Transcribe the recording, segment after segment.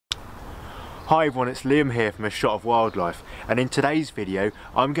Hi everyone, it's Liam here from A Shot of Wildlife, and in today's video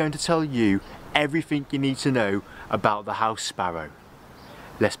I'm going to tell you everything you need to know about the house sparrow.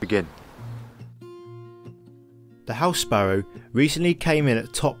 Let's begin. The house sparrow recently came in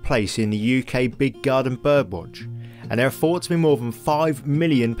at top place in the UK Big Garden Birdwatch, and there are thought to be more than 5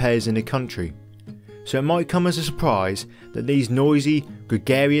 million pairs in the country. So it might come as a surprise that these noisy,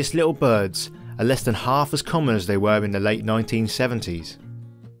 gregarious little birds are less than half as common as they were in the late 1970s.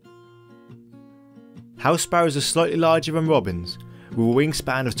 House sparrows are slightly larger than robins, with a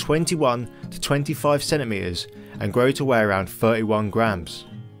wingspan of 21 to 25 centimetres and grow to weigh around 31 grams.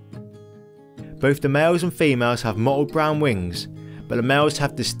 Both the males and females have mottled brown wings, but the males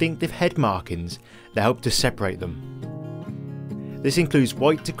have distinctive head markings that help to separate them. This includes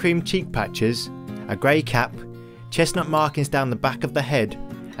white to cream cheek patches, a grey cap, chestnut markings down the back of the head,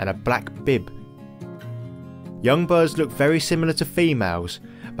 and a black bib. Young birds look very similar to females,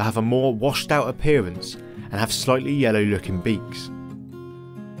 but have a more washed out appearance and have slightly yellow looking beaks.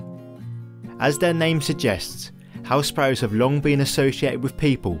 As their name suggests, house sparrows have long been associated with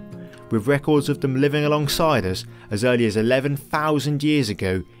people, with records of them living alongside us as early as 11,000 years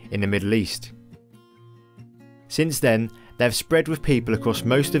ago in the Middle East. Since then, they have spread with people across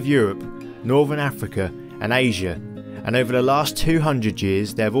most of Europe, Northern Africa and Asia, and over the last 200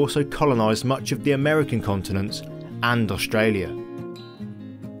 years they have also colonised much of the American continents and Australia.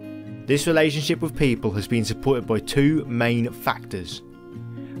 This relationship with people has been supported by two main factors.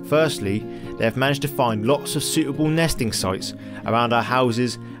 Firstly, they have managed to find lots of suitable nesting sites around our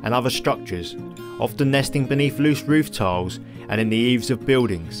houses and other structures, often nesting beneath loose roof tiles and in the eaves of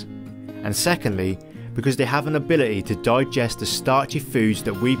buildings. And secondly, because they have an ability to digest the starchy foods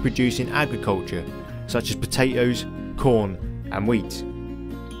that we produce in agriculture, such as potatoes, corn and wheat.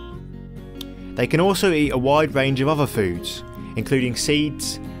 They can also eat a wide range of other foods, including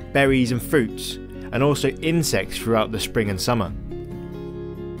seeds, berries and fruits, and also insects throughout the spring and summer.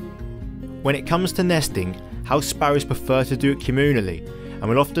 When it comes to nesting, house sparrows prefer to do it communally and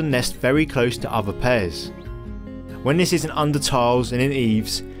will often nest very close to other pairs. When this isn't under tiles and in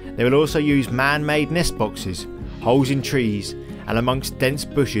eaves, they will also use man-made nest boxes, holes in trees and amongst dense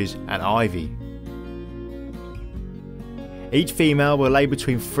bushes and ivy. Each female will lay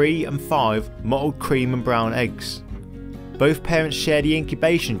between 3 and 5 mottled cream and brown eggs. Both parents share the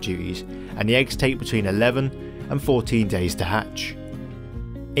incubation duties and the eggs take between 11 and 14 days to hatch.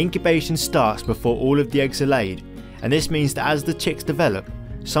 Incubation starts before all of the eggs are laid, and this means that as the chicks develop,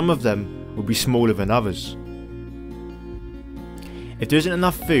 some of them will be smaller than others. If there isn't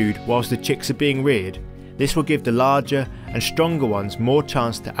enough food whilst the chicks are being reared, this will give the larger and stronger ones more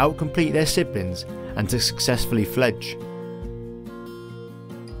chance to outcompete their siblings and to successfully fledge.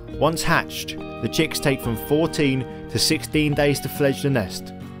 Once hatched, the chicks take from 14 to 16 days to fledge the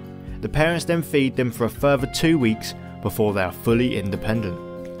nest. The parents then feed them for a further 2 weeks before they are fully independent.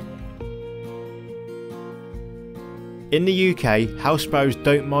 In the UK, house sparrows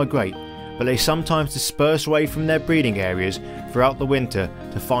don't migrate, but they sometimes disperse away from their breeding areas throughout the winter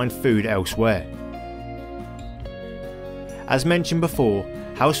to find food elsewhere. As mentioned before,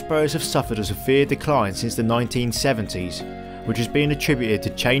 house sparrows have suffered a severe decline since the 1970s, which has been attributed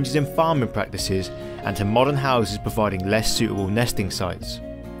to changes in farming practices and to modern houses providing less suitable nesting sites.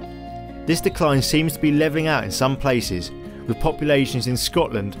 This decline seems to be levelling out in some places, with populations in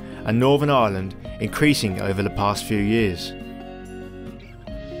Scotland and Northern Ireland increasing over the past few years.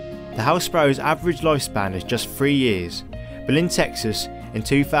 The house sparrow's average lifespan is just 3 years, but in Texas in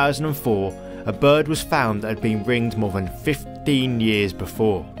 2004 a bird was found that had been ringed more than 15 years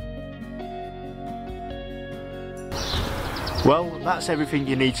before. Well, that's everything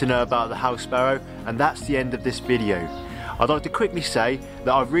you need to know about the house sparrow, and that's the end of this video. I'd like to quickly say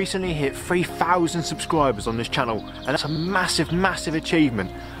that I've recently hit 3,000 subscribers on this channel, and that's a massive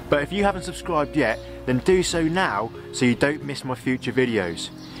achievement. But if you haven't subscribed yet, then do so now so you don't miss my future videos.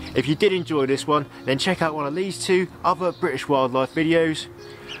 If you did enjoy this one, then check out one of these 2 other British wildlife videos.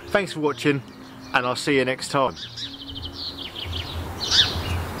 Thanks for watching, and I'll see you next time.